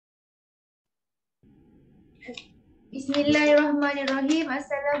Bismillahirrahmanirrahim.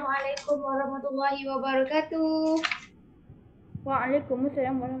 Assalamualaikum warahmatullahi wabarakatuh.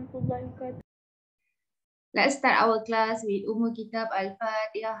 Waalaikumsalam warahmatullahi wabarakatuh. Let's start our class with Kitab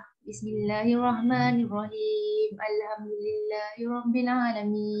Al-Fatihah. Bismillahirrahmanirrahim. Alhamdulillahirabbil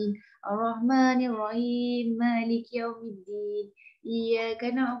alamin. Ar-Rahmanir-Rahim. Maliki yaumiddin.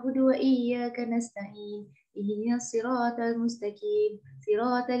 Iyyaka na'budu wa iyyaka nasta'in. Ihdinas siratal mustaqim.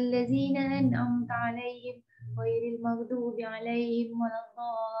 Siratal ladzina an'amta 'alaihim ghairil maghdubi 'alaihim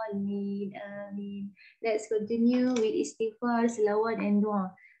waladdallin. Amin. Let's continue with istighfar, selawat and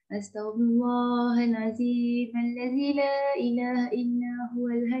dua. Astaghfirullahalazim allazi la ilaha illa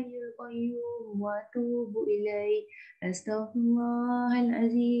huwal hayyul qayyum wa atubu ilaih.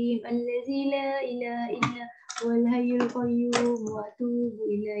 Astaghfirullahalazim allazi la ilaha illa huwal hayyul qayyum wa atubu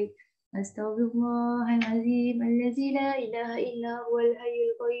ilaih. Astaghfirullahalazim allazi la ilaha illa huwal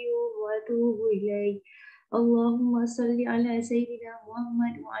hayyul qayyum wa atubu ilaih. Allahumma salli ala sayyidina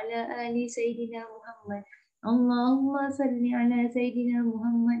Muhammad wa ala ali sayyidina Muhammad. Allahumma salli ala Sayyidina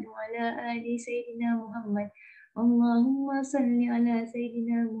Muhammad wa ala ali Sayyidina Muhammad. Allahumma salli ala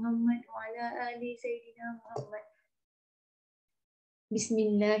Sayyidina Muhammad wa ala ali Sayyidina Muhammad.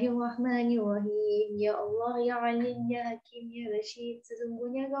 Bismillahirrahmanirrahim. Ya Allah, Ya Alim, Ya Hakim, Ya Rashid.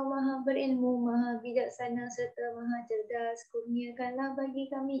 Sesungguhnya Kau Maha berilmu, Maha bijaksana serta Maha cerdas. Kurniakanlah bagi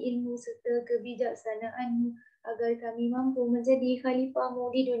kami ilmu serta kebijaksanaan-Mu agar kami mampu menjadi khalifah-Mu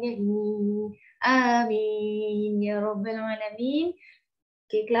di dunia ini. Amin. Ya Rabbal Alamin.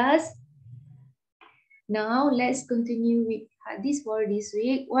 Okay, class. Now, let's continue with hadith for this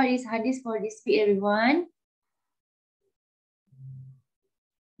week. What is hadith for this week, everyone?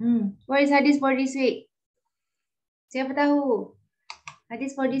 What is hadith for this week? Siapa tahu?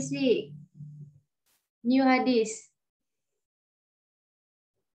 Hadith for this week. New hadith.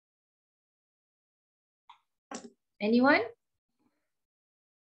 Anyone?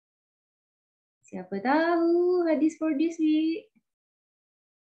 Siapa tahu hadith for this week?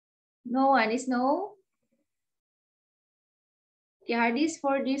 No one is no? The hadith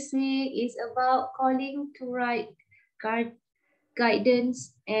for this week is about calling to right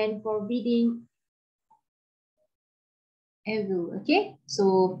guidance and forbidding evil. Okay,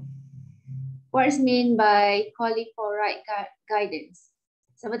 so what is meant by calling for right guidance?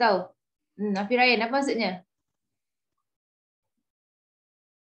 Siapa tahu? Afi Ryan, apa maksudnya?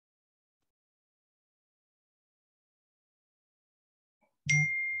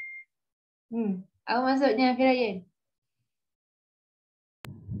 Apa maksudnya Afi Ryan?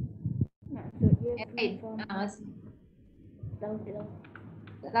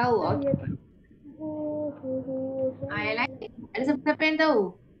 Tak tahu. Okay. Yang lain? Ada siapa yang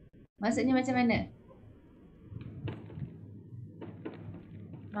tahu? Maksudnya macam mana?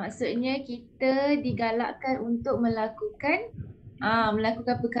 Maksudnya kita digalakkan untuk melakukan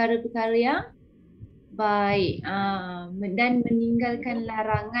perkara-perkara yang baik dan meninggalkan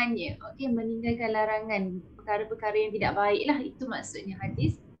larangannya. Okey, meninggalkan larangan perkara-perkara yang tidak baiklah, itu maksudnya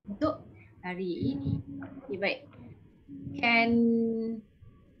hadis untuk hari ini. Okey, baik.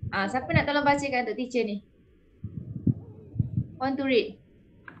 Siapa nak tolong bacakan untuk teacher ni? Want to read?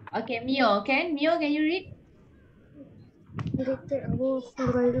 Okay, Mio. Mio, can you read? Director Abu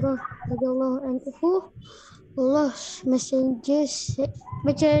Hurairah radhiyallahu anhu, Allah's messenger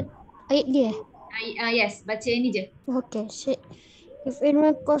baca ayat dia. Yes, baca ini je. Okay, say if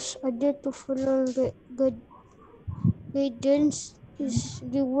anyone cause other to follow the guidance, his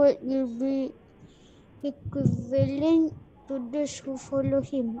reward will be equivalent to those who follow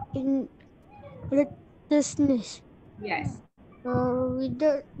him in righteousness. Yes.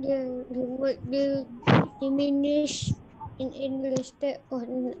 Without the reward be diminished in any respect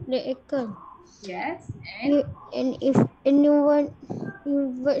on the account. Yes. And if anyone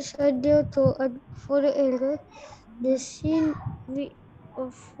invites other to follow error, the sin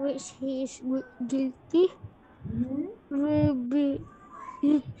of which he is guilty will be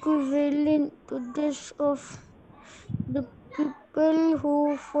equivalent to those of the people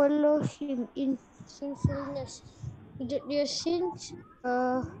who follow him in sinfulness. Without their sins,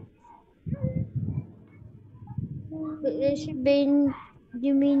 they should be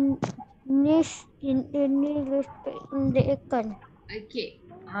diminished in any respect in the account. Okay.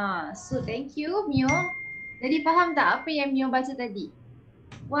 So thank you, Mio. Jadi faham tak apa yang Mio baca tadi?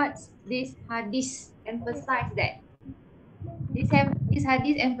 What's this hadith emphasize that? This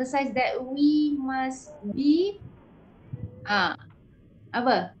hadith emphasize that we must be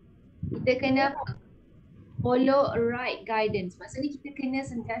apa? Kita kena follow right guidance. Maksudnya kita kena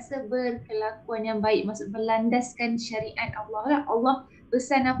sentiasa berkelakuan yang baik. Maksud berlandaskan syariat Allah lah. Allah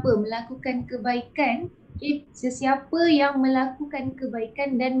pesan apa? Melakukan kebaikan, Sesiapa yang melakukan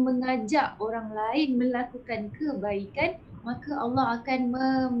kebaikan dan mengajak orang lain melakukan kebaikan, maka Allah akan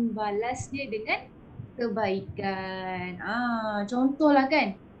membalasnya dengan kebaikan. Contohlah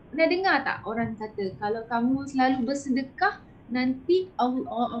kan. Pernah dengar tak orang kata kalau kamu selalu bersedekah, nanti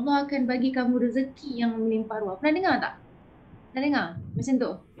Allah akan bagi kamu rezeki yang melimpah ruah. Pernah dengar tak? Pernah dengar? Macam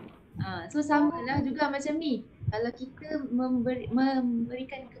tu. So samalah juga macam ni. Kalau kita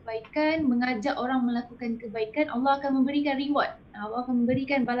memberikan kebaikan, mengajak orang melakukan kebaikan, Allah akan memberikan reward. Allah akan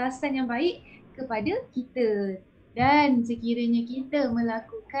memberikan balasan yang baik kepada kita. Dan sekiranya kita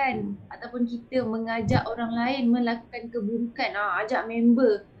melakukan ataupun kita mengajak orang lain melakukan keburukan, ajak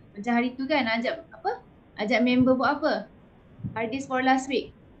member. Macam hari tu kan, ajak apa? Ajak member buat apa? Hadis for last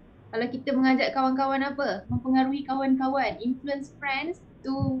week. Kalau kita mengajak kawan-kawan apa? Mempengaruhi kawan-kawan, influence friends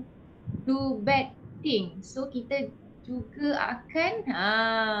to do bad thing. So kita juga akan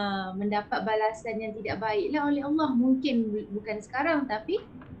mendapat balasan yang tidak baiklah oleh Allah. Mungkin bukan sekarang tapi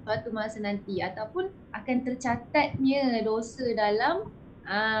suatu masa nanti, ataupun akan tercatatnya dosa dalam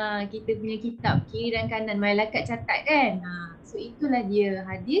kita punya kitab kiri dan kanan, malaikat catat kan. So itulah dia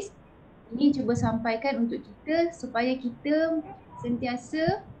hadis. Ini cuba sampaikan untuk kita supaya kita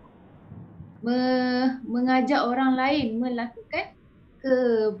sentiasa mengajak orang lain melakukan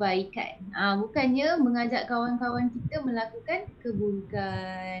kebaikan. Bukannya mengajak kawan-kawan kita melakukan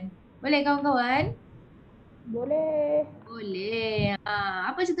keburukan. Boleh kawan-kawan? Boleh. Boleh.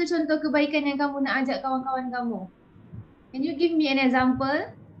 Apa contoh-contoh kebaikan yang kamu nak ajak kawan-kawan kamu? Can you give me an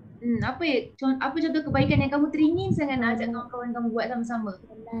example? Apa contoh kebaikan yang kamu teringin sangat nak ajak kawan-kawan kamu buat sama-sama?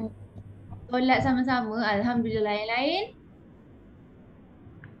 Solat sama-sama. Alhamdulillah. Yang lain?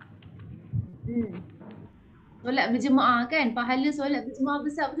 Solat berjemaah kan? Pahala solat berjemaah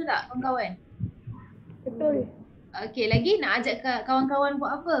besar, betul tak kawan-kawan? Betul. Okey, lagi nak ajak kawan-kawan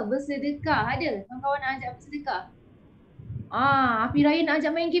buat apa? Bersedekah. Ada? Kawan-kawan nak ajak bersedekah? Api raya nak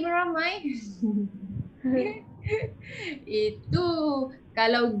ajak main game ramai. Itu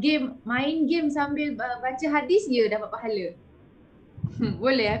kalau main game sambil baca hadis je dapat pahala.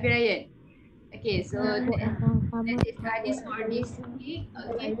 Boleh Api Raya? Okay, so that is hadis for this week.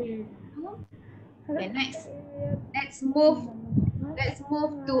 Okay. Let's move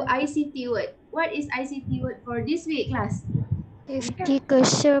to ICT word. What is ICT word for this week, class? Safety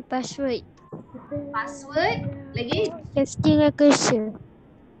cursor password. Password. Lagi? Safety cursor.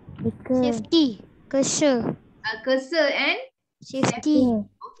 Safety cursor. Cursor and Safety.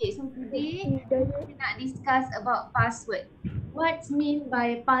 Okay, so today kita nak discuss about password. What's mean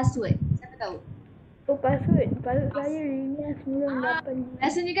by password? Siapa tahu? Password saya Rina 98.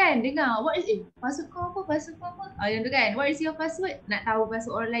 Rasanya kan dengar what is password kau apa? Password kau apa? Yang tu kan, what is your password? Nak tahu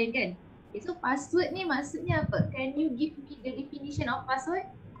password orang lain kan? Okay, so password ni maksudnya apa? Can you give me the definition of password?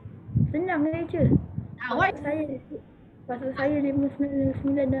 Senang je. What? Password saya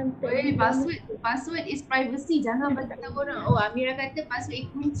 599. Password is privacy. Jangan bagi tahu orang. Amira kata password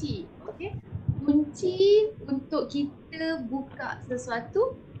kunci. Okay? Kunci untuk kita buka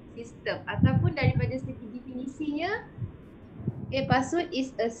sesuatu sistem, ataupun daripada segi definisinya, password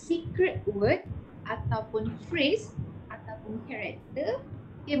is a secret word ataupun phrase ataupun character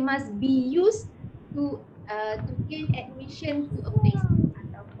must be used to gain admission to a place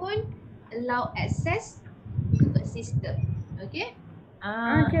ataupun allow access to a system. Okay?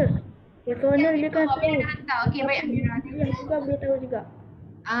 Personal dia kan tahu. Okay, baik Amira. Yang suka boleh tahu juga.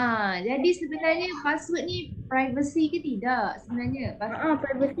 Jadi sebenarnya password ni privacy ke tidak sebenarnya?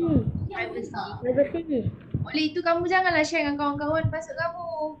 Privacy. Oleh itu kamu janganlah share dengan kawan-kawan password kamu.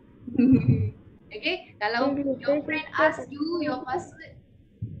 Okay, kalau your friend ask you your password,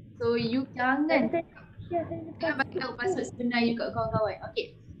 so you jangan bagi tahu password sebenar you kat kawan-kawan.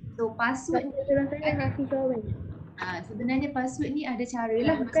 Okay, so password ni sebenarnya password ni ada cara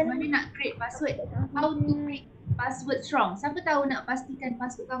lah macam mana nak create password. How to create password strong. Siapa tahu nak pastikan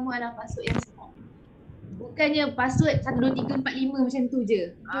password kamu adalah password yang strong. Bukannya password 1, 2, 3, 4, 5 macam tu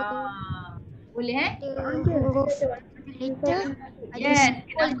je. Boleh huruf letter yes,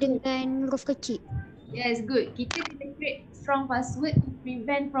 dengan huruf kecil. Yes, good. Kita kena create strong password to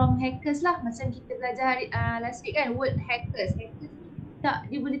prevent from hackers lah. Macam kita belajar last week kan, word hackers. Hackers ni tak,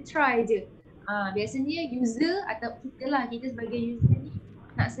 dia boleh try je. Biasanya user atau kita sebagai user ni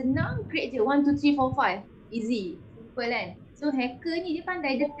nak senang create je 1, 2, 3, 4, 5. Easy, simple kan. So hacker ni dia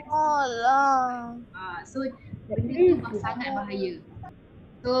pandai dia test. So benda tu sangat bahaya.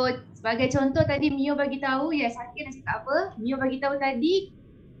 So sebagai contoh tadi Mio bagi tahu, Hakim nak cakap apa? Mio bagi tahu tadi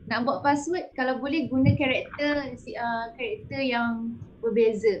nak buat password kalau boleh guna karakter yang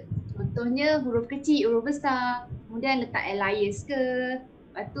berbeza. Contohnya huruf kecil, huruf besar, kemudian letak alias ke,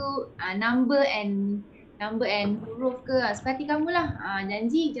 lepas tu number and Number and huruf ke. Suka hati kamu lah.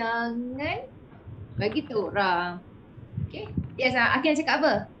 Janji jangan bagi tu orang. Okay. Yes, Akhil cakap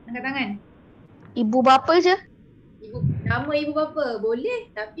apa? Angkat tangan. Ibu bapa je. Nama ibu bapa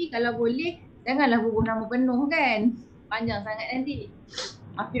boleh, tapi kalau boleh janganlah bubuh nama penuh kan. Panjang sangat nanti.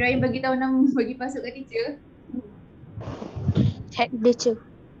 Afirain bagi tahu nama, bagi password kat teacher. Hack dia je.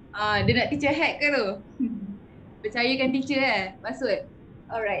 Dia nak teacher hack ke tu? Percayakan teacher password.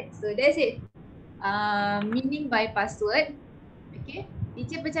 Alright, so that's it. Meaning by password. Okay.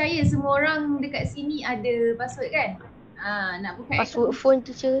 Teacher percaya semua orang dekat sini ada password kan? Nak buka Password phone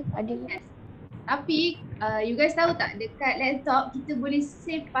teacher ada. Yes. Tapi you guys tahu tak, dekat laptop kita boleh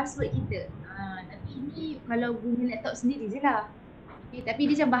save password kita. Tapi ini kalau guna laptop sendiri je lah. Okay, tapi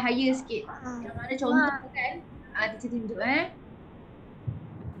dia macam bahaya sikit. Yang mana contoh kan? Teacher tunjuk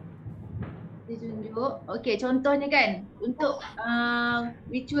Teacher tunjuk. Okay, contohnya kan, untuk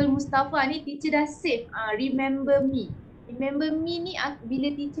ritual Mustafa ni teacher dah save remember me. Remember me ni bila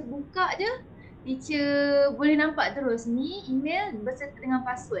teacher buka je, teacher boleh nampak terus ni email berserta dengan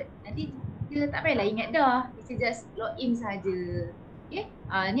password. Nanti teacher tak payahlah ingat dah, teacher just login saja. Okay,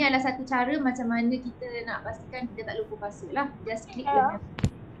 ni adalah satu cara macam mana kita nak pastikan kita tak lupa password lah. Just klik remember.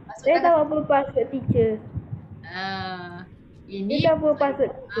 Saya tahu apa password teacher. Ini Dia tahu apa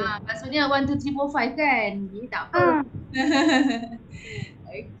password teacher. passwordnya 1, 2, 3, 4, 5 kan? Ini tak apa.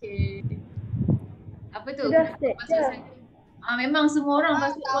 Okay. Apa tu? Sudah set Password saya. Memang semua orang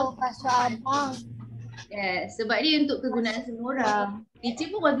Tahu password abang. Yes, sebab dia untuk kegunaan semua orang. Teacher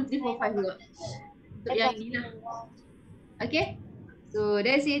pun 1, 2, 3, 4, 5 juga. Untuk yang ni lah. Okay. So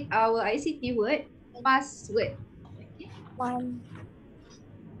that's it. Our ICT word. Password. Okay.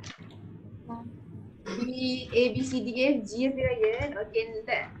 A, B, C, D, F, G, F, Ryan. Okay,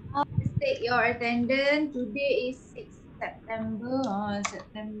 let's take your attendance. Today is 6 September.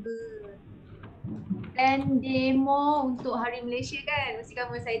 September. 10 demo untuk Hari Malaysia kan? Mesti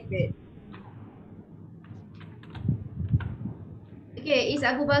kamu excited. Okay, Is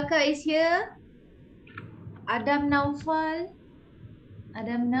Abu Bakar is here. Adam Naufal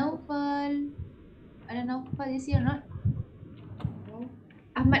is here or not?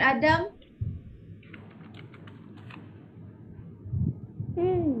 Ahmad Adam.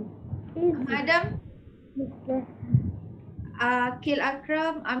 Ahmad Adam. Akil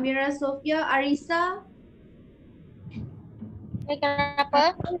Akram, Amira Sofia, Arisa.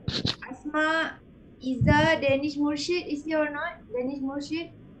 Kenapa? Asma, Iza, Danish Murshid is here or not? Danish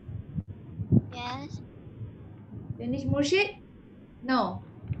Murshid? Yes. Danish Murshid? No.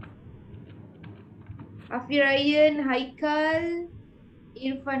 Afi Ryan, Haikal,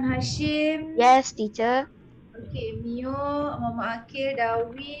 Irfan Hashim. Yes, teacher. Okay, Mio, Mama Akil,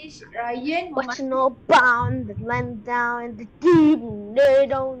 Darwish, Ryan, Mama Snowbound that went down in the deep. They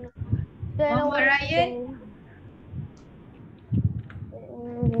don't. Mama Ryan.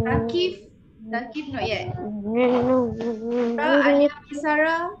 Zakif not yet.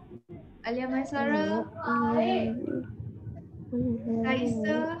 Alia Maisara,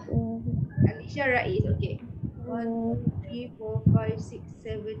 Raisa, Alisha Rais. Okay. 1, 2, 3, 4, 5, 6,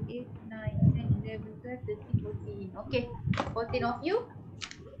 7, 8, 9, 10, 11, 12, 13, 14. Okay, 14 of you.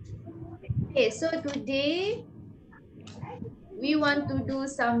 Okay, so today we want to do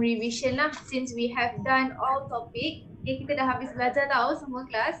some revision lah, since we have done all topic. Okay, kita dah habis belajar tau semua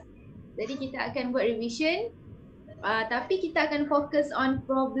kelas. Jadi kita akan buat revision. Tapi kita akan fokus on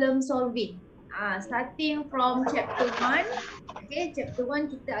problem solving. Starting from chapter 1. Okay, chapter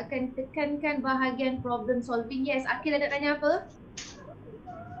 1 kita akan tekankan bahagian problem solving. Yes, Akil ada tanya apa?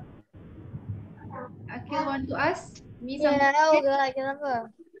 Akil want to ask me something?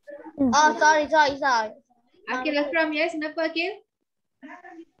 Kenapa? Sorry. Akil Akram, yes, kenapa Akil?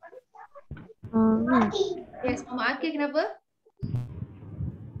 Yes, Mama Akil kenapa?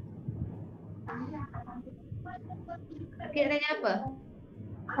 Akil nak tanya apa?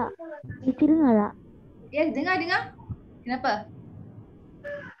 Teacher dengar tak? Yes, dengar. Kenapa?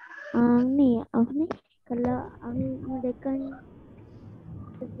 Ni, apa ni? Kalau Ari mengadakan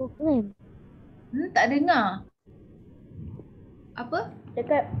program. Tak dengar. Apa?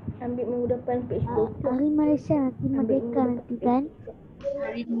 Dekat ambil minggu depan Facebook. Hari Malaysia nanti merdeka nanti kan?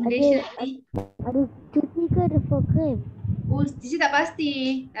 Hari Malaysia nanti. Ada cuti ke ada program? Oh, teacher tak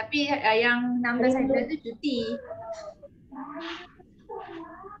pasti. Tapi yang 16 hari tu cuti.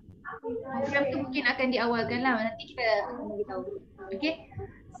 Program tu mungkin akan diawalkan lah. Nanti kita akan beritahu. Okay.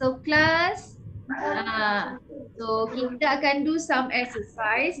 So class. So kita akan do some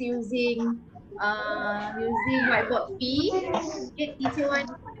exercise using whiteboard P. Okay, teacher want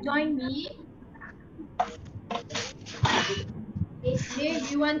to join me. Okay,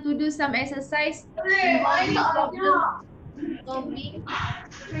 we want to do some exercise involving problem solving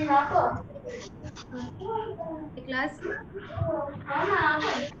the class.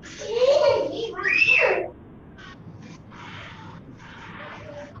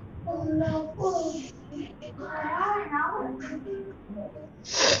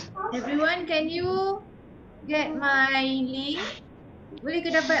 Everyone, can you get my link? Boleh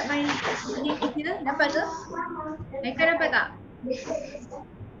ke dapat my link teacher? Dapat ke? Mereka dapat tak?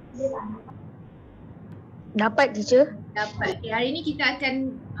 Dapat teacher. Dapat. Okay, hari ni kita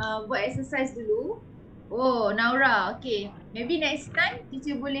akan buat exercise dulu. Oh, Naura. Okay. Maybe next time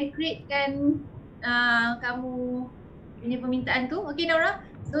teacher boleh createkan kamu punya permintaan tu. Okay, Naura.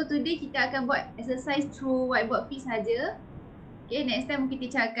 So today kita akan buat exercise through whiteboard fee saja. Okay, next time mungkin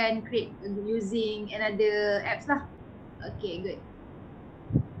teacher akan create using another apps lah. Okay, good.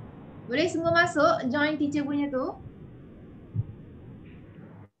 Boleh semua masuk join teacher punya tu.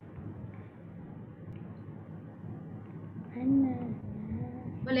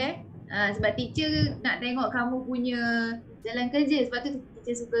 Boleh? Sebab teacher nak tengok kamu punya jalan kerja. Sebab tu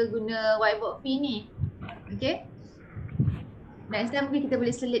teacher suka guna whiteboard fee ni. Okay? Next time mungkin kita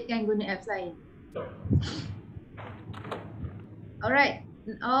boleh selitkan guna apps lain. Alright.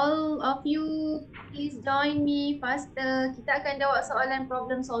 All of you please join me faster. Kita akan jawab soalan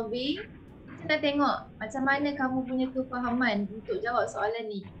problem solving. Kita nak tengok macam mana kamu punya kefahaman untuk jawab soalan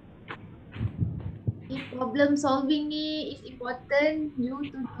ni. Problem solving ni is important you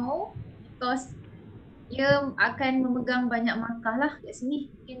to know because dia akan memegang banyak markah lah kat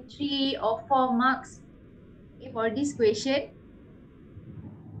sini. Mungkin 3 or 4 marks for this question.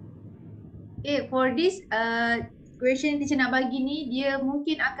 For this question teacher nak bagi ni, dia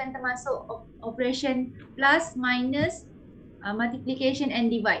mungkin akan termasuk operation plus, minus, multiplication and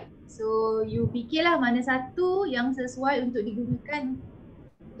divide. So you fikirlah mana satu yang sesuai untuk digunakan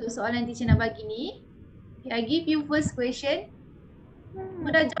untuk soalan teacher nak bagi ni. Okay, I give you first question.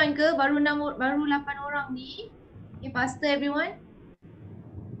 Semua dah join ke? Baru 8 orang ni. Okay, faster everyone.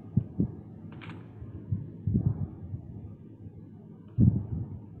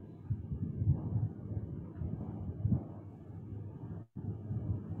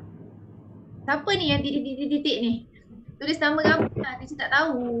 Siapa ni yang titik-titik ni? Tulis nama kamu lah, teacher tak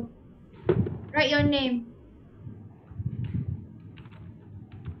tahu. Write your name.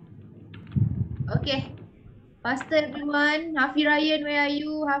 Okay. Faster everyone. Hafiz Ryan, where are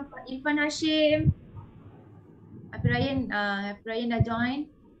you? Irfan Hashim. Hafiz Ryan dah join.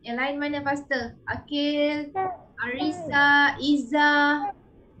 Yang lain mana faster? Akil, Arisa, Iza,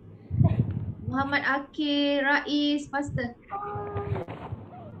 Muhammad Akil, Rais, faster.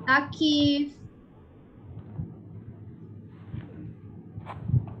 Takif.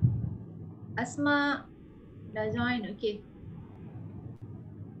 Asma dah join, okay.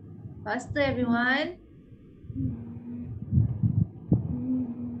 Faster everyone.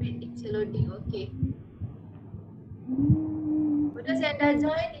 Wait, it's loading, okay. Sudah saya dah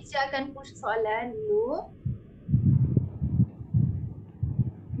join, teacher akan push soalan dulu.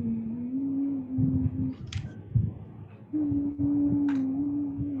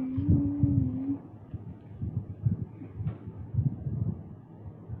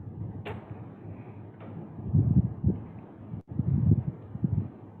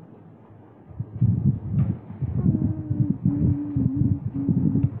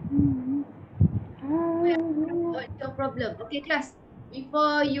 Problem. Okay class,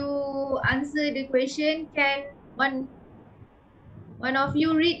 before you answer the question, can one of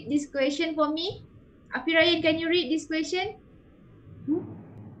you read this question for me? Hafiz Ryan, can you read this question?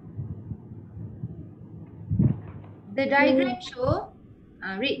 The diagram show,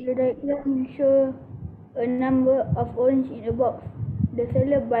 read. The diagram show a number of orange in a box. The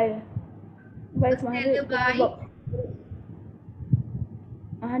seller buys 100 box.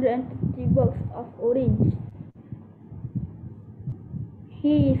 150 box of orange.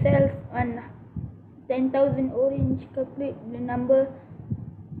 He sells 10,000 orange. Calculate the number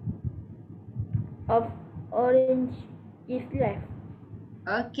of orange is left.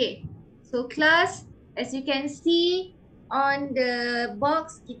 Okay. So class, as you can see on the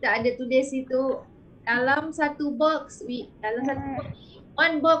box, kita ada tulis itu dalam satu box,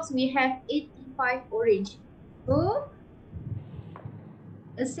 one box we have 85 orange. So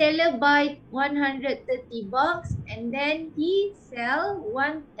a seller buy 130 box and then he sell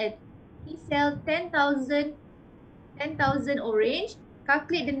 10,000 orange.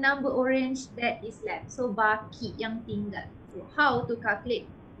 Calculate the number orange that is left. So baki yang tinggal. So how to calculate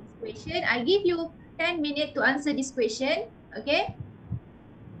this question? I give you 10 minutes to answer this question. Okay?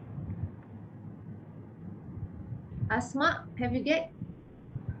 Asma, have you get?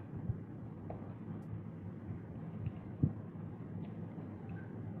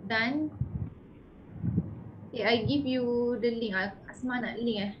 Done. Okay, I give you the link. Asma nak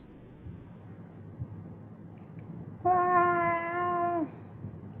link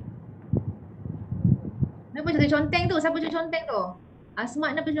Kenapa cakap conteng tu? Siapa cakap conteng tu?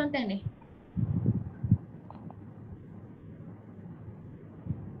 Asma kenapa conteng ni?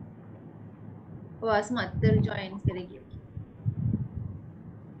 Oh, Asma terjoin sekali lagi.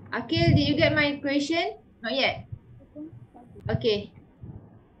 Akil, did you get my question? Not yet. Okay.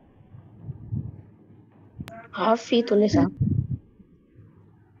 Hafi tulis ah.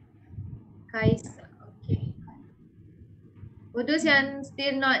 Kaisa. Okay. For those yang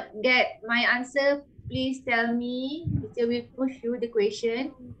still not get my answer, please tell me. Teacher will push you the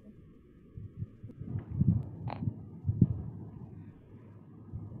question.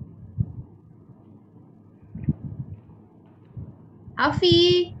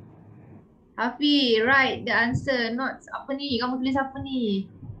 Hafi. Hafi, write the answer. Not apa ni? Kamu tulis apa ni?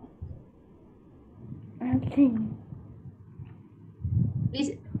 Nothing.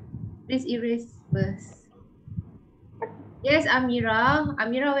 Please erase first. Yes, Amira.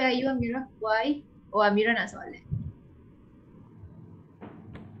 Amira, where are you, Amira? Why? Oh, Amira nak soalan.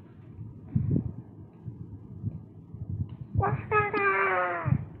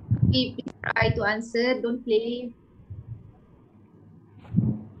 Please try to answer. Don't play.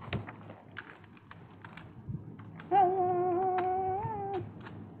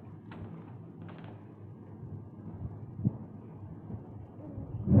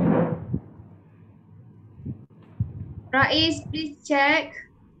 Rais, please check.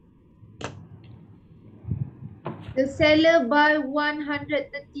 The seller buy 130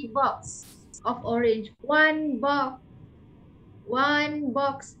 box of orange. One box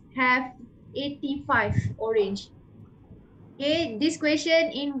have 85 orange. Okay, this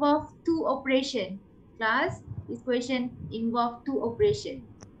question involve two operation. Class, this question involve two operation.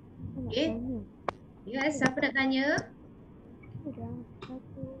 Okay. Yes, siapa nak tanya? Dalam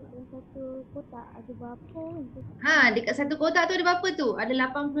satu kotak ada berapa? Dekat satu kotak tu ada berapa tu?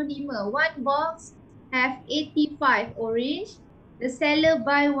 Ada 85. One box have 85 orange. The seller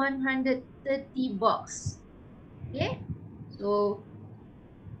buy 130 box. Okay. So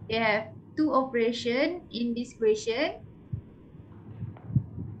they have two operation in this question.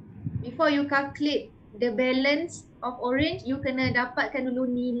 Before you calculate the balance of orange, you kena dapatkan dulu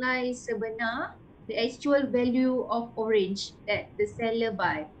nilai sebenar, the actual value of orange that the seller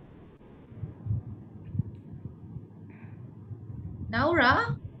buy.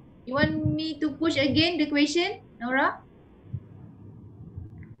 Naura, you want me to push again the question, Naura?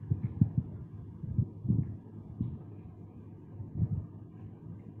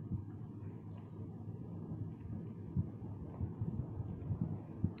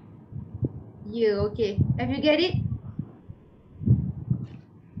 Yeah, okay. Have you get it?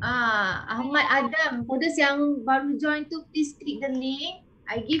 Ahmad Adam, for those yang baru join tu, please click the link.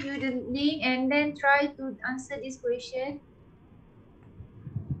 I give you the link and then try to answer this question.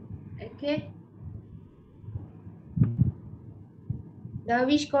 Okay.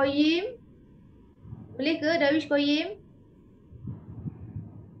 Darwish Koyim. Boleh ke Darwish Koyim?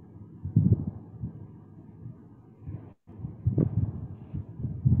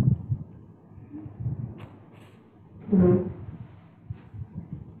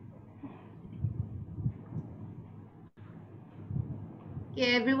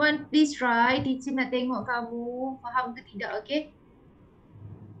 Okay, everyone please try. Teacher nak tengok kamu faham ke tidak, okay?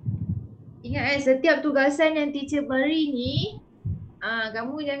 Ingat setiap tugasan yang teacher beri ni,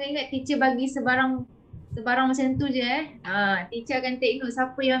 kamu jangan ingat teacher bagi sebarang macam tu je teacher akan take note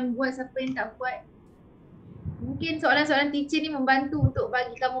siapa yang buat, siapa yang tak buat. Mungkin soalan-soalan teacher ni membantu untuk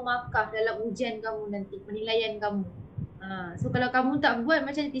bagi kamu markah dalam ujian kamu nanti, penilaian kamu. So kalau kamu tak buat,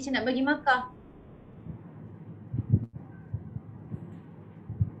 macam teacher nak bagi markah?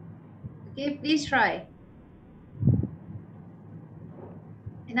 Okay, please try.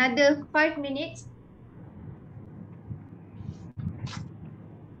 Another 5 minutes.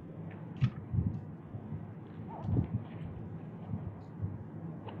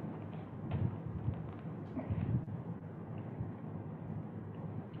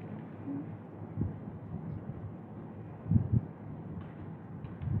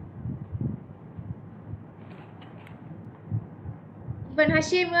 Ivan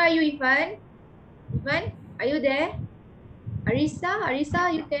Hashim, where are you, Ivan? Ivan, are you there? Arisa,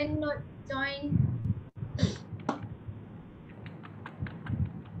 you cannot join.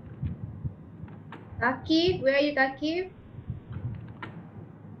 Takif, where are you, Takif?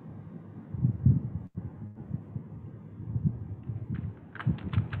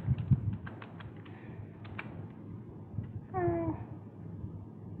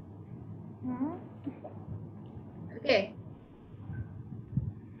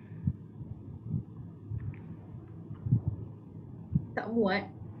 Tak muat.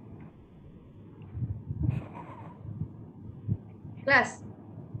 Class,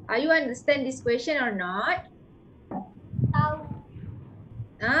 are you understand this question or not? Tahu.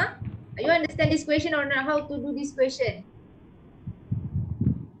 Huh? Are you understand this question or not? How to do this question?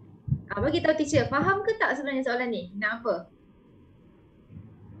 Bagi tahu teacher, faham ke tak sebenarnya soalan ni? Nak apa?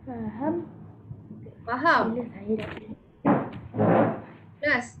 Faham. Faham? Bila saya dah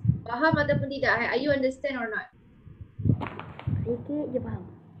Class, faham ataupun tidak? Are you understand or not? sikit je faham.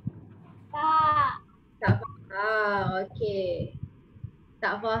 Tak. Tak faham. Okay.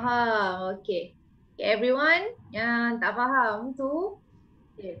 Tak faham. Okay. Okay, everyone yang tak faham tu,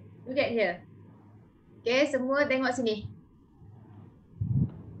 okay, look at here. Okay, semua tengok sini.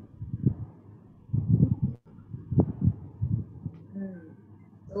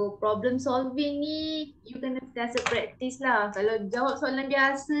 So problem solving ni you kena sentiasa practice lah. Kalau jawab soalan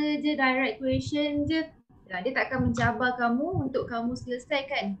biasa je, direct question je, dia takkan mencabar kamu untuk kamu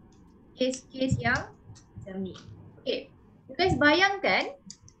selesaikan case-case yang macam ni. Okay, you guys bayangkan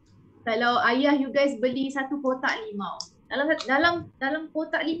kalau ayah you guys beli satu kotak limau. Dalam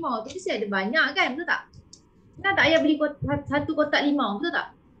kotak limau tu mesti ada banyak kan, betul tak? Pernah tak ayah beli satu kotak limau, betul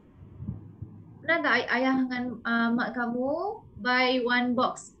tak? Pernah tak ayah dengan mak kamu buy one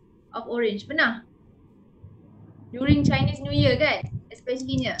box of orange? Pernah? During Chinese New Year kan?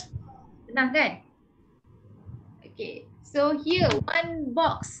 Especially-nya. Pernah kan? Okay. So here, one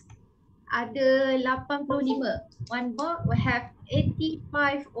box ada 85. One box will have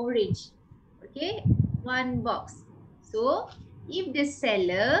 85 orange. Okay? One box. So, if the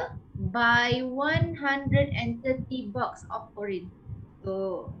seller buy 130 box of orange.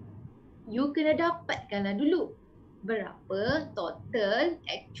 So, you kena dapatkanlah dulu berapa total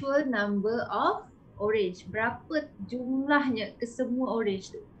actual number of orange. Berapa jumlahnya kesemua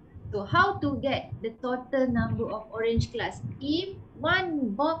orange tu. So how to get the total number of orange class if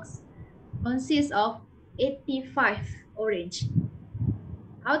one box consists of 85 orange?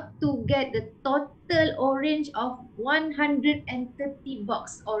 How to get the total orange of 130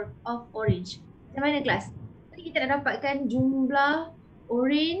 box of orange? Macam mana kelas? Jadi kita nak dapatkan jumlah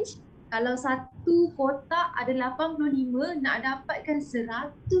orange. Kalau satu kotak ada 85, nak dapatkan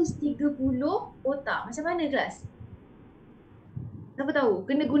 130 kotak. Macam mana kelas? Siapa tahu?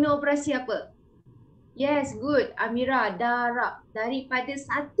 Kena guna operasi apa? Yes, good. Amira, darab. Daripada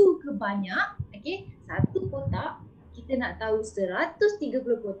satu ke banyak, okay, satu kotak, kita nak tahu 130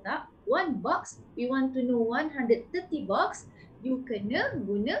 kotak. One box, we want to know 130 box, you kena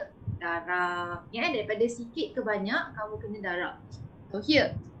guna darab. Ya, daripada sikit ke banyak, kamu kena darab. So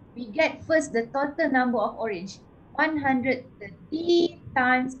here, we get first the total number of orange. 130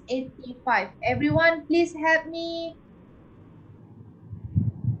 times 85. Everyone please help me.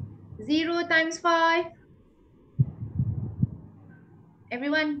 0 times 5.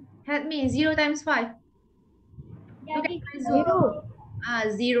 Everyone help me. 0 times 5. Look at my Zoom.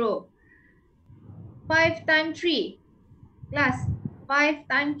 0. 5 times 3. Class, 5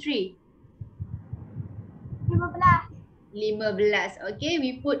 times 3. 15. Okay,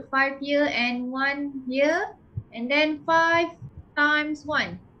 we put 5 here and 1 here. And then 5 times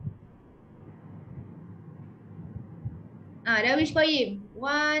 1. Darwish Qayyim.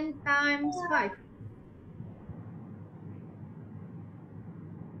 1 times 5.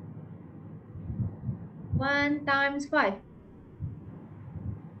 1 times 5.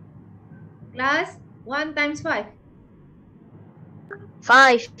 Class, 1 times 5.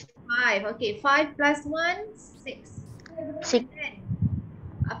 5. 5. Okay, 5 plus 1, 6. 6.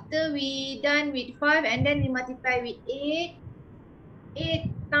 After we done with 5 and then we multiply with 8. 8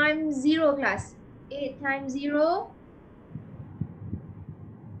 times 0 class. 8 times 0.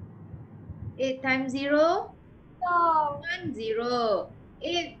 8 times 0. 1, 0.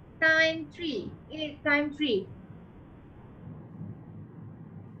 8 times 3. 8 times 3.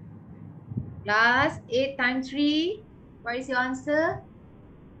 Class, 8 times 3. What is your answer?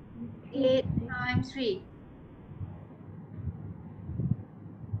 8 times 3.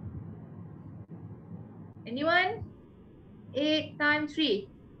 Anyone? 8 times 3.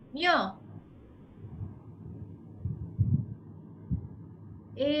 Mio?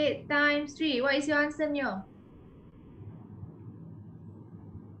 8 times 3. What is your answer, Mio?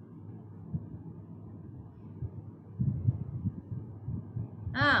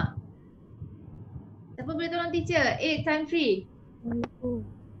 Siapa boleh tolong teacher? 8 times 3.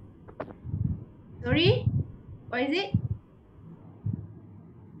 Sorry? What is it?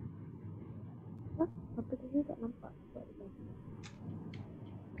 Apa tadi tak nampak?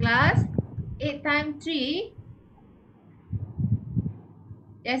 Class, 8 times 3.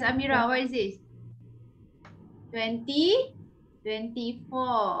 Yes, Amira, what is this? 20.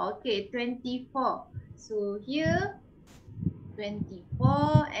 24. Okay, 24. So here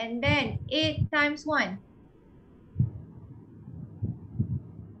 24 and then 8 times 1.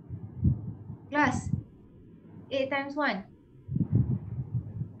 Class. 8 times 1.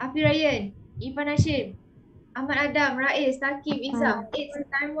 Afi Ryan, Ifan Hashim, Ahmad Adam, Raiz, Takib, Izam. 8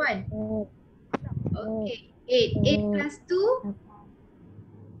 times 1. Okay, 8. 8 plus 2.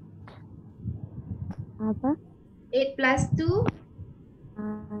 Apa? 8 plus 2.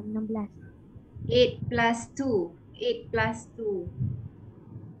 16. 8 plus 2. 8 plus 2.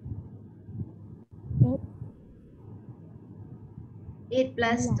 8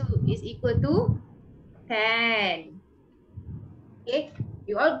 plus 2 is equal to 10. Okay,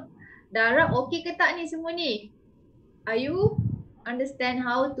 you all darab okay ke tak ni semua ni? Are you understand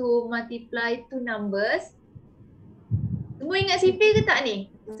how to multiply two numbers? Semua ingat sifir ke tak ni?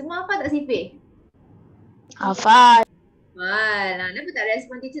 Semua hafal tak sifir? Hafal. Hafal. Kenapa tak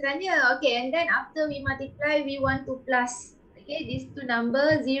respon teacher tanya? Okay, and then after we multiply, we want to plus. Okay, these two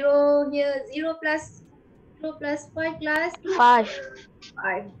number 0 here, 0 plus 5 class 5. 5.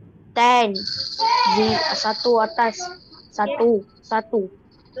 10. Satu atas. Satu.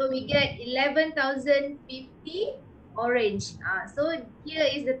 So we get 11,050 orange. So here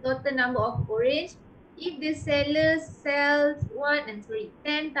is the total number of orange. If the seller sells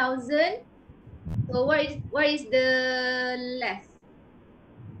 10,000, so what is the left?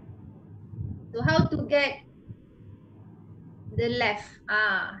 So how to get the left?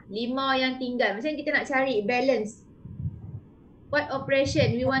 5 yang tinggal. Macam kita nak cari balance. What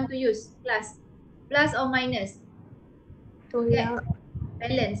operation we want to use? Plus or minus? Tolak.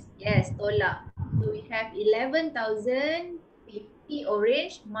 Balance. Yes, tolak. So we have 11,050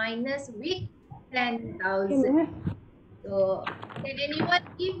 orange minus with 10,000. So can anyone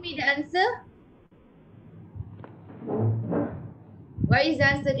give me the answer? What is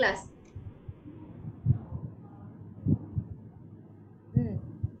the answer, class?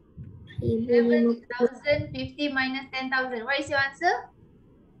 11,050 minus 10,000. What is your answer?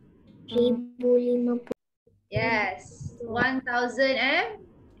 1050. Yes, 1,050.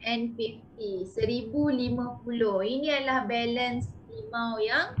 1,050. Ini adalah balance limau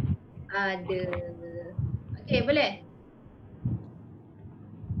yang ada. Okay, boleh?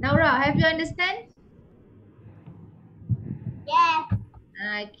 Naura, have you understand? Yes.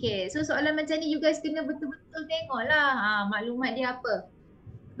 Okay, so soalan macam ni you guys kena betul-betul tengok lah maklumat dia apa.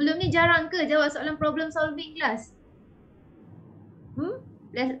 Sebelum ni jarang ke jawab soalan problem solving class?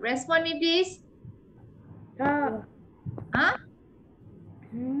 Respond me please. Tak.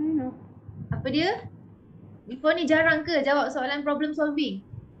 No. Apa dia? Before ni jarang ke jawab soalan problem solving?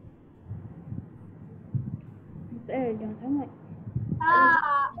 Jangan sangat.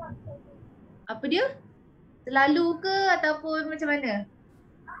 Apa dia? Selalu ke ataupun macam mana?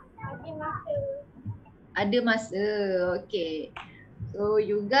 Ada masa. Ada masa. Okay. So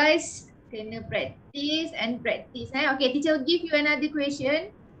you guys kena practice and practice. Okay, teacher will give you another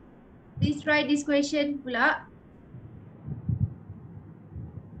question. Please try this question pula.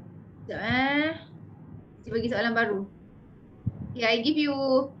 Sekejap Teacher bagi soalan baru. Okay, I give you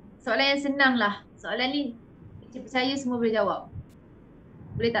soalan yang senang lah. Soalan ni teacher percaya semua boleh jawab.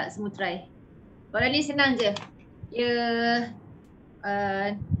 Boleh tak semua try? Soalan ni senang je.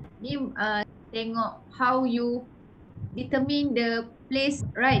 Tengok how you determine the place,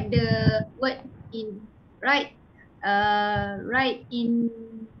 write the word in write in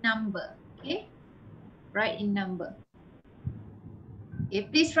number. Okay, write in number. Okay,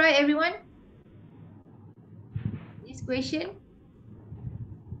 please try everyone this question.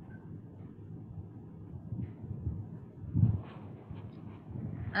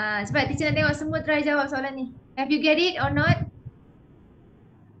 Sebab teacher nak tengok semua try jawab soalan ni. Have you get it or not?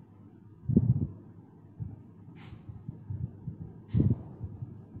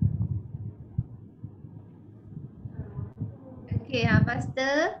 Okay,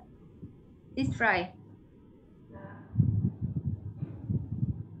 faster. Please try.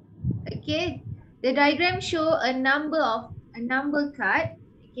 Okay, the diagram show a number card.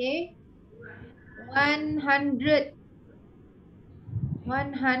 Okay, 108,459.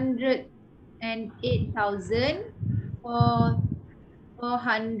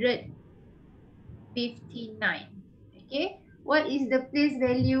 Okay, what is the place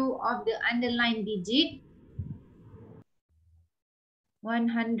value of the underlined digit?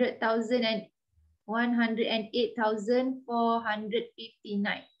 100,000 and 108,459.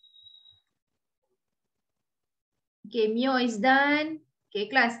 Okay, Mio is done. Okay,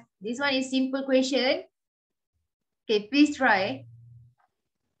 class. This one is simple question. Okay, please try.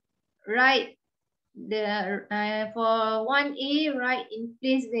 Write For 1A, write in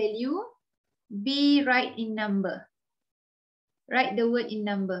place value. B, write in number. Write the word in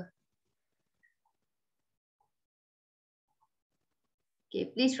number. Okay,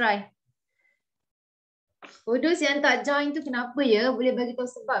 please try. For those yang tak join tu kenapa ya? Boleh bagi tahu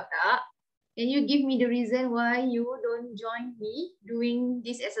sebab tak? Can you give me the reason why you don't join me doing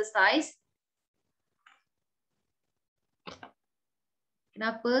this exercise?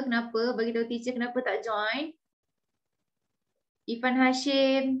 Kenapa? Kenapa? Bagi tahu teacher kenapa tak join? Ifan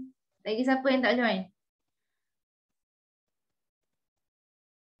Hashim. Lagi siapa yang tak join?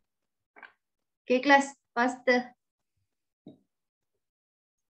 Okay, kelas. Faster.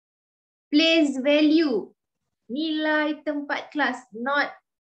 Place value. Nilai tempat kelas. Not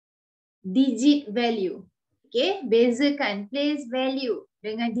digit value. Okay, bezakan place value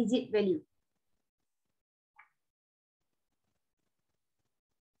dengan digit value.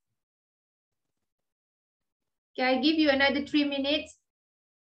 Okay, I give you another 3 minutes.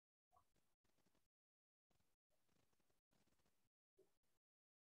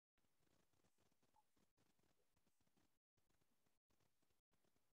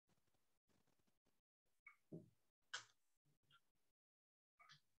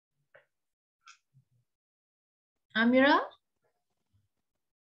 Amira?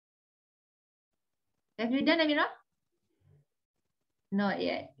 Have you done, Amira? Not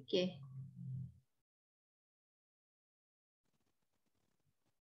yet. Okay.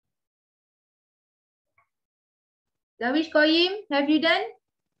 Dawish Koyim, have you done?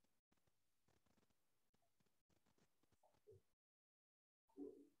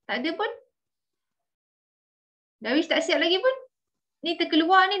 Tak ada pun? Dawish tak siap lagi pun? Ni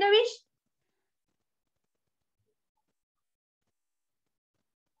terkeluar ni Dawish.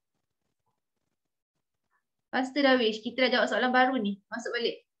 Faster Dawish, kita dah jawab soalan baru ni. Masuk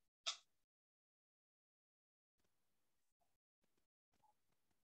balik.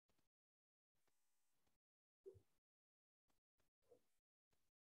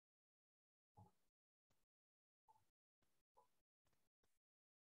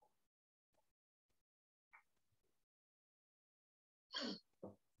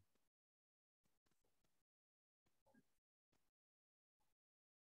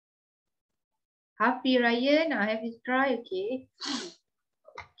 Happy Ryan, I have to try, okay.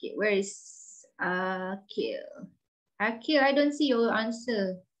 Okay, where is Akil? Akil, I don't see your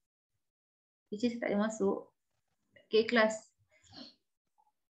answer. Teacher tak ada masuk. Okay, kelas.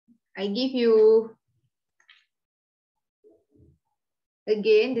 I give you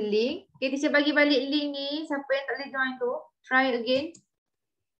again the link. Okay, teacher bagi balik link ni. Siapa yang tak boleh join tu, try again.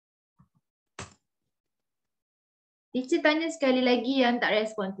 Teacher tanya sekali lagi yang tak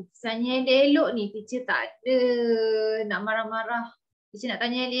respon. Teacher tanya yang elok ni, teacher tak ada nak marah-marah. Teacher nak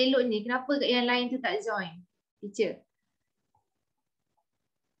tanya yang elok ni, kenapa yang lain tu tak join? Teacher.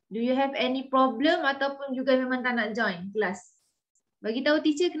 Do you have any problem ataupun juga memang tak nak join kelas? Bagi tahu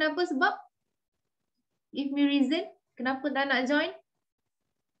teacher kenapa, sebab? Give me reason. Kenapa tak nak join?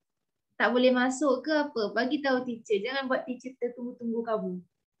 Tak boleh masuk ke apa? Bagi tahu teacher. Jangan buat teacher tertunggu-tunggu kamu.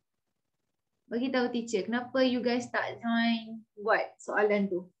 Bagi tahu teacher, kenapa you guys tak join buat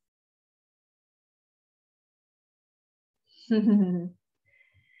soalan tu?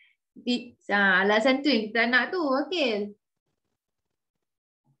 Alasan tu yang kita nak tu, Akil.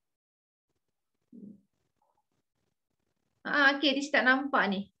 Akil, teacher tak nampak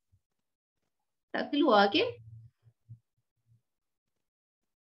ni. Tak keluar, Akil.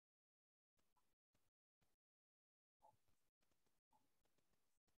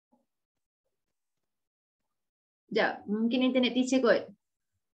 Sekejap, mungkin internet teacher kot.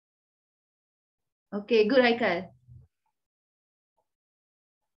 Okay, good Haikal.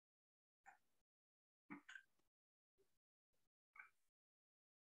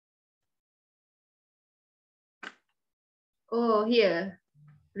 Oh, here.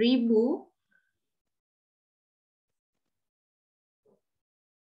 1000.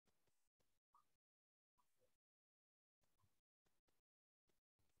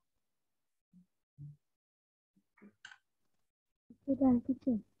 Dah,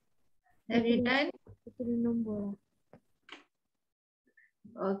 teacher. Have you done? Kita ada nombor lah.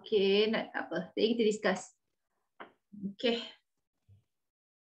 Okay, nak tak apa. Jadi kita discuss. Okay.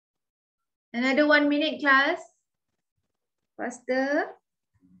 Another 1 minute class. Faster.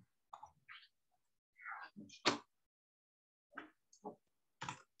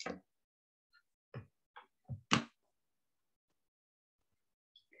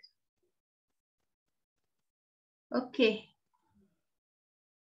 Okay.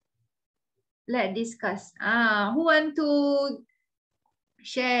 Let's discuss. Who want to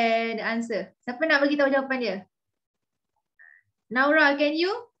Share the answer. Siapa nak bagi tahu jawapan dia? Naura, can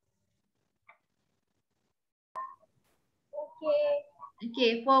you? Okay.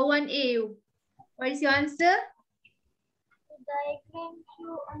 Okay, for 1A, what is your answer? The diagram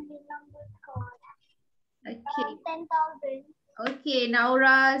show on the number card. Okay. 10,000. Okay,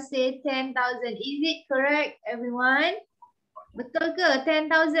 Naura say 10,000. Is it correct, everyone? Betul ke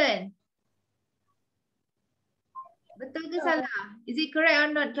 10,000? Betul ke salah? Is it correct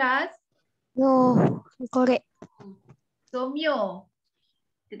or not, class? No, correct. So, Mio.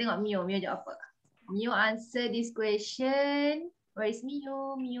 Kita tengok Mio. Mio jawab apa? Mio answer this question. Where is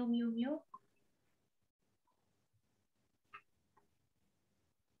Mio? Mio.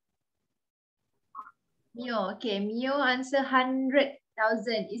 Mio, okay. Mio answer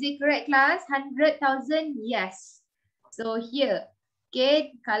 100,000. Is it correct, class? 100,000? Yes. So, here.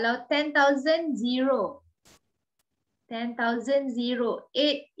 Okay, kalau 10,000, 0. 10,000, 0.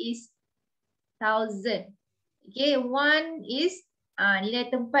 8 is 1,000. Okay, 1 is, nilai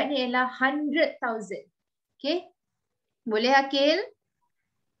tempat ni ialah 100,000. Okay, boleh Akil?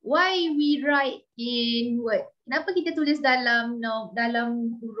 Why we write in word? Kenapa kita tulis dalam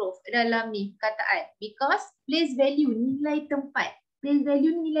huruf, dalam ni perkataan? Because place value, nilai tempat. Place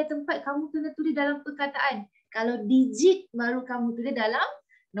value ni nilai tempat, kamu kena tulis dalam perkataan. Kalau digit baru kamu tulis dalam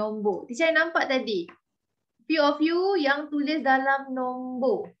nombor. Teacher nampak tadi? Few of you yang tulis dalam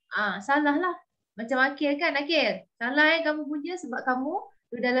nombor. Salah lah. Macam Akil kan, Akil? Salah kamu punya sebab kamu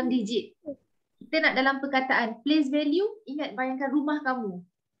tulis dalam digit. Kita nak dalam perkataan. Place value, ingat bayangkan rumah kamu.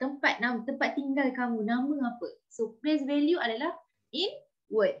 Tempat tinggal kamu, nama apa? So place value adalah in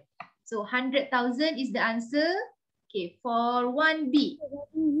word. So 100,000 is the answer. Okay, for 1B.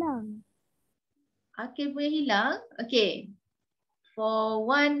 Hilang. Akil punya hilang. Okay. For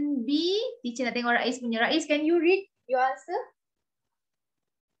 1B, teacher nak tengok Rais punya. Rais, can you read your answer?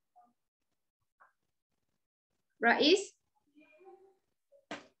 Rais?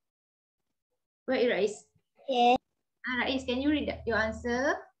 Where is Rais? Yes. Rais, can you read your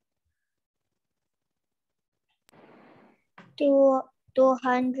answer?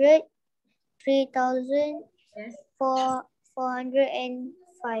 200, 3,000, Yes.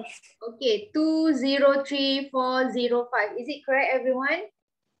 405. Okay, 203405. Is it correct, everyone?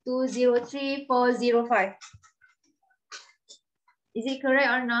 203405. Is it correct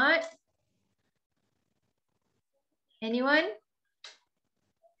or not? Anyone?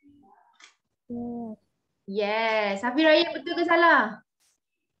 Yes. Hafiz Ryan, betul ke salah?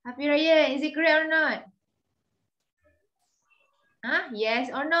 Hafiz Ryan, is it correct or not? Yes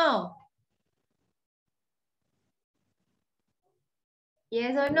or no?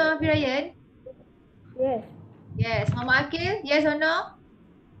 Yes or no, Hafiz Ryan? Yes. Yes. Mama Akil, yes or no?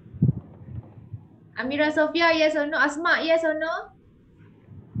 Amira Sofia, yes or no? Asma, yes or no?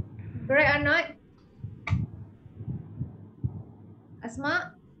 Correct or not?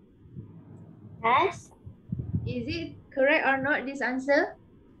 Asma, Yes. is it correct or not, this answer?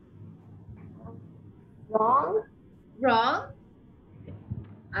 Wrong. Wrong.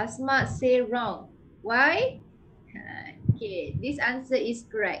 Asma say wrong. Why? Okay, this answer is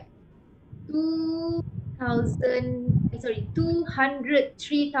correct.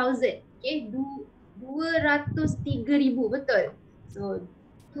 203,000. Okay, 203,000, betul. So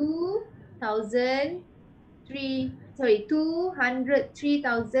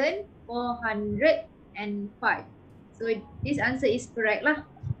 203,405. So this answer is correct lah.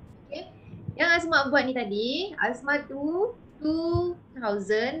 Okay. Yang Asma buat ni tadi, Asma tu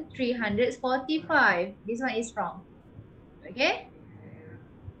 2,345. This one is wrong. Okay.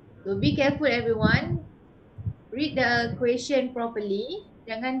 So be careful everyone. Read the question properly.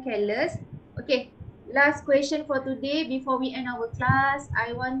 Jangan careless. Okay. Last question for today before we end our class.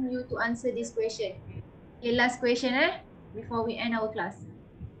 I want you to answer this question. Okay, last question before we end our class.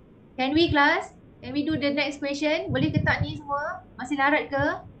 Can we class? Can we do the next question? Boleh ke tak ni semua? Masih larat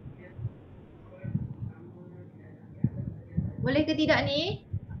ke? Boleh ke tidak ni?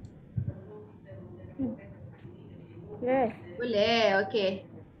 Yes. Boleh, okay.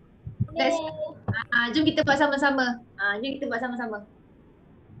 Let's, jom kita buat sama-sama. Jom kita buat sama-sama.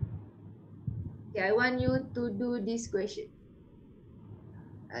 Okay, I want you to do this question.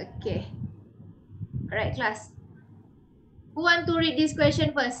 Okay. Alright, class. Who want to read this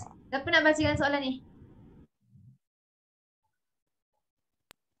question first? Siapa nak bacakan soalan ni?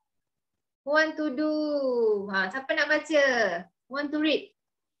 Who want to do? Siapa nak baca? Who want to read?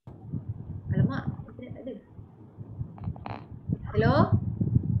 Alamak, internet tak ada. Hello?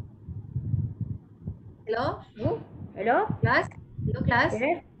 Hello? Hello? Class? Hello, class?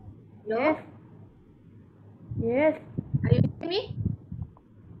 Yes. Hello? Yes. Yes. Are you hearing me?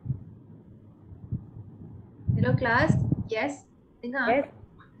 Hello class. Yes. Dengar. Yes.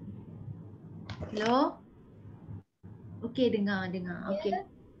 Hello. Okey, dengar. Okey.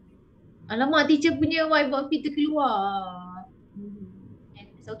 Alamak, teacher punya whiteboard pin terkeluar.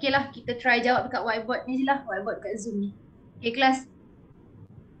 So, okey lah, kita try jawab dekat whiteboard ni je lah. Whiteboard kat Zoom ni. Okay, kelas.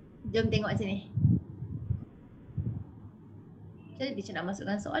 Jom tengok sini. Jadi teacher nak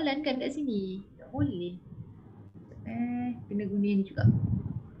masukkan soalan kan kat sini. Tak boleh. Kena guna ni juga.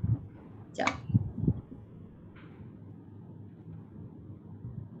 Sekejap.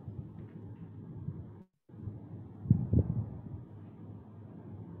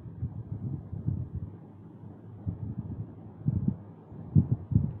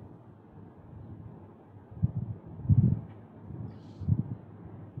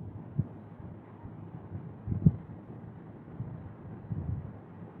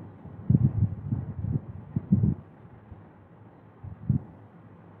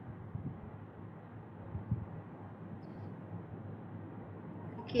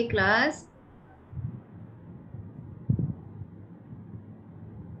 Okay, class.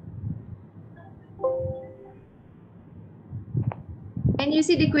 Can you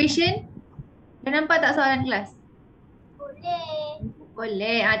see the question? Dah nampak tak soalan kelas? Boleh.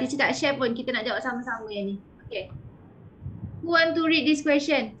 Boleh. Teacher tak share pun. Kita nak jawab sama-sama yang ni. Okay. Who want to read this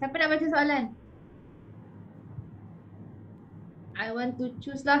question? Siapa nak baca soalan? I want to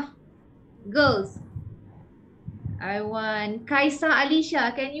choose lah. Girls. I want Kaisa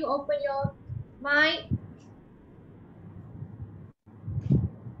Alisha. Can you open your mic?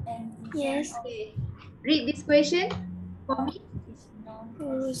 Yes. Okay. Read this question for me.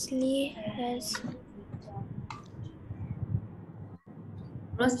 Rosalie has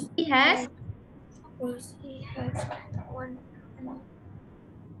one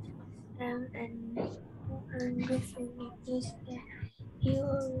stem and 200 fingers. You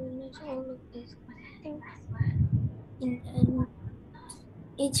organize all of this in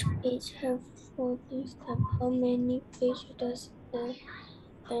each page have 40 stems. How many pages does the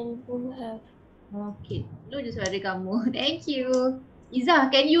album have? Okay. Lu je suara kamu. Thank you. Izzah,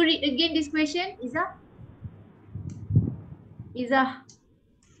 can you read again this question? Izzah?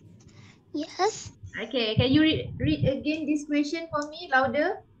 Yes. Okay. Can you read again this question for me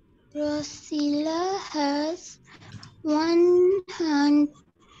louder? Rosilla has 190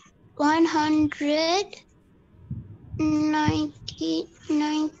 Malaysian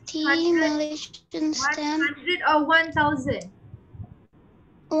stamps. 100 or 1000?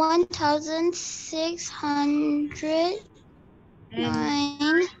 1,609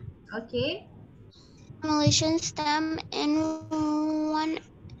 Okay. Malaysian stamp and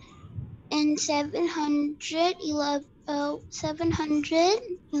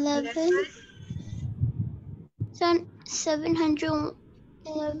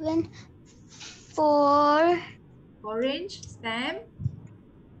 711 for Orange stamp.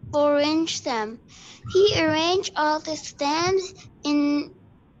 orange stamp. He arranged all the stamps in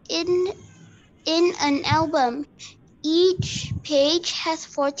an album. Each page has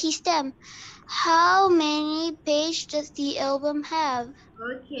 40 stamps. How many pages does the album have?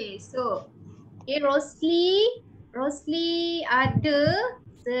 Okay, so Rosli ada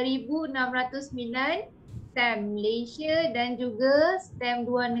 1609 stamp Malaysia dan juga stamp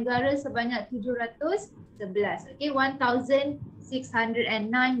dua negara sebanyak 711. Okay, 1609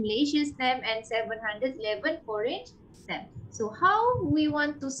 Malaysia stamp and 711 orange stamp. So how we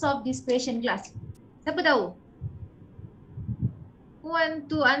want to solve this question, class? Siapa tahu? Who want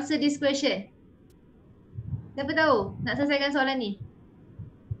to answer this question? Siapa tahu nak selesaikan soalan ni?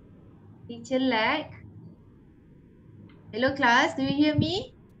 Teacher Lack. Hello class, do you hear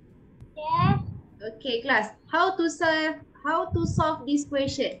me? Yes. Okay class, how to solve this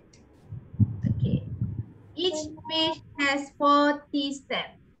question? Okay. Each page has 40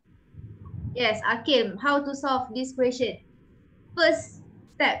 steps. Yes, Akim, how to solve this question? First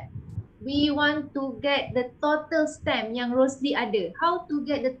step, we want to get the total stamp yang Rosli ada. How to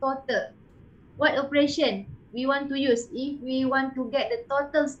get the total? What operation we want to use if we want to get the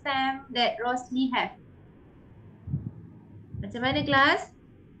total stamp that Rosli have? Macam mana kelas?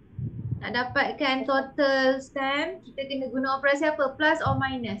 Nak dapatkan total stamp, kita kena guna operasi apa? Plus or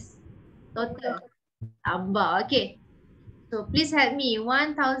minus? Total. Tambah. Okay. So please help me.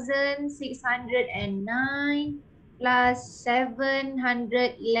 1609 plus 711.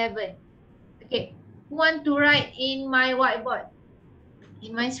 Okay. Who want to write in my whiteboard?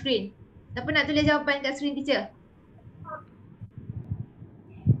 In my screen. Siapa nak tulis jawapan kat screen teacher?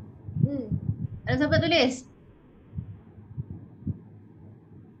 Ada siapa tulis?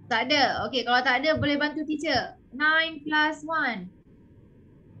 Tak ada. Okay, kalau tak ada boleh bantu teacher. 9 plus 1.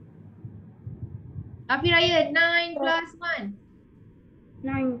 Api Raya, 9 plus 1.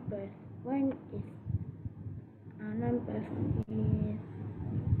 9 plus 1 is 9 plus 1 is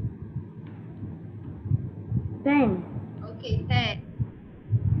 10. Okay, 10.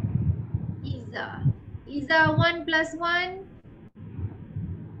 Iza, 1 plus 1.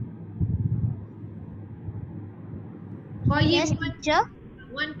 Yes, Koyim, teacher.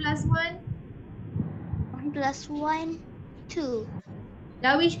 1 plus 1. 1 plus 1, 2.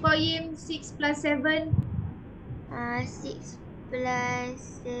 Dawish Koyim, 6 plus 7. 6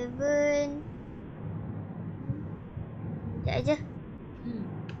 plus 7. Sekejap aja.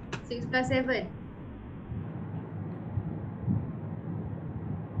 6 plus 7.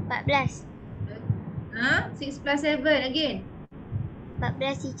 14. 6 plus 7 again.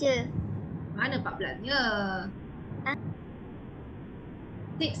 14, teacher. Mana 14-nya?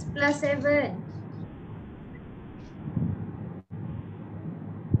 6 plus 7.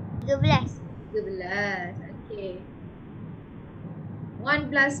 13. 13. Okay.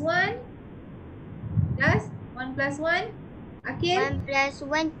 1 plus 1. Plus 1 plus 1. Akil? 1 plus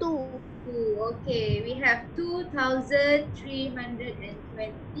 1, 2. 2. Okay. We have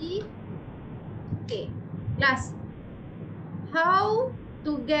 2,320. Okay. Class. How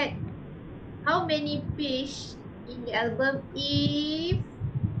many page in the album if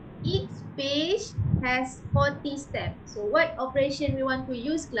each page has 40 steps? So what operation we want to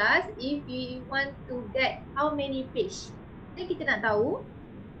use, class, if we want to get how many page? Jadi kita nak tahu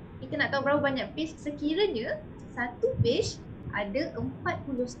berapa banyak page sekiranya satu page ada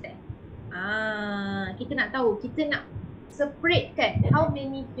 40 step. Kita nak tahu, kita nak separate kan how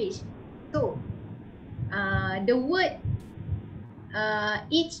many page. So the word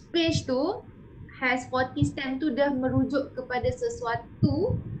each page tu has 40 stem tu dah merujuk kepada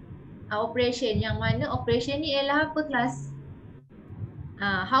sesuatu operation, yang mana operation ni ialah apa, kelas?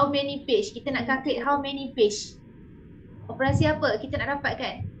 How many page? Kita nak calculate how many page. Operasi apa kita nak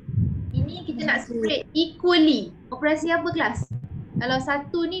dapatkan? Ini kita nak separate equally. Operasi apa, kelas? Kalau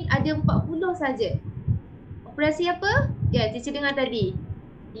satu ni ada 40 saja. Operasi apa? Ya, teacher dengar tadi.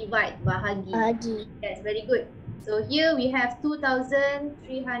 Divide, bahagi. Yes, very good. So here we have 2,320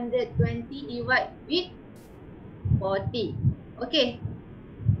 divide with 40. Okay.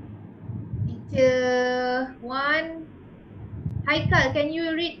 Teacher 1. Haikal, can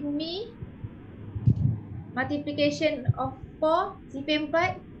you read me multiplication of 4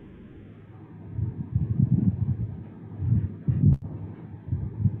 CP4?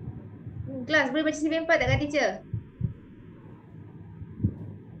 Kelas, boleh baca CP4 tak kak teacher?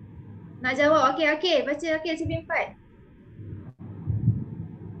 Nak jawab? Okey, baca CP4.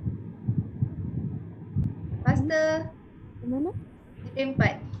 Faster. Mana?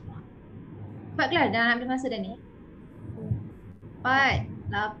 CP4. Cepat kelas, dah nak ambil masa dah ni. 4,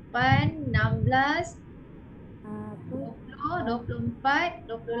 8, 16, 20, 24,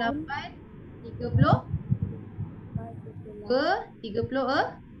 28, 30,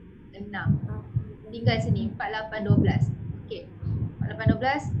 36. Tinggal sini, 4, 8, 12. Okey, 4, 8,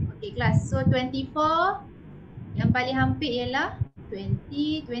 12. Okey, kelas. So 24 yang paling hampir ialah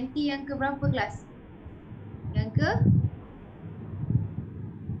 20. 20 yang ke berapa, kelas? Yang ke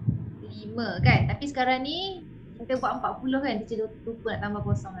 5 kan? Tapi sekarang ni kita buat 40 kan? Teacher lupa nak tambah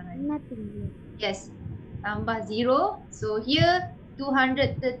kosong kan? Yes. Tambah 0. So here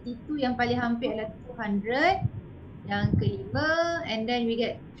 232 yang paling hampir adalah 200. Yang kelima, and then we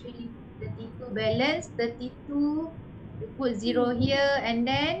get 332 balance. 32, we put 0 here, and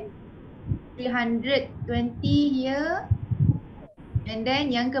then 320 here. And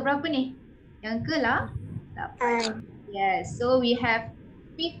then yang ke berapa ni? Yang ke lah 8. Yes, so we have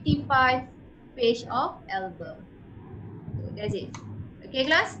 55 page of album. So that's it. Okay,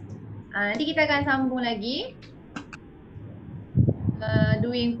 class? Nanti kita akan sambung lagi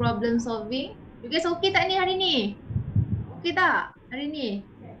doing problem solving. You guys okay tak ni hari ni? Okay tak hari ni?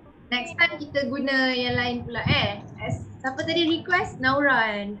 Next time kita guna yang lain pula siapa tadi request?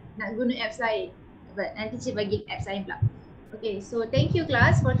 Naura nak guna apps lain. But nanti saya bagi apps lain pula. Okay, so thank you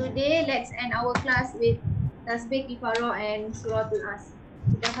class for today. Let's end our class with tasbih kifarah and suratul as.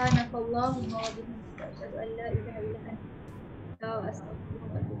 Subhanakallahumma wa bihamdika asyhadu an la ilaha illa anta astaghfiruka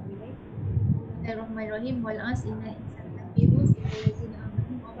wa atubu ilaik. Bismillahirrahmanirrahim. Wal as inna insana lafi khusr illa allazina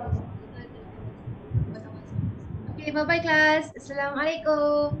amanu wa amilus solihati wa tawasaw. Okay, bye bye class.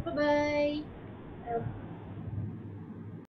 Assalamualaikum. Bye bye.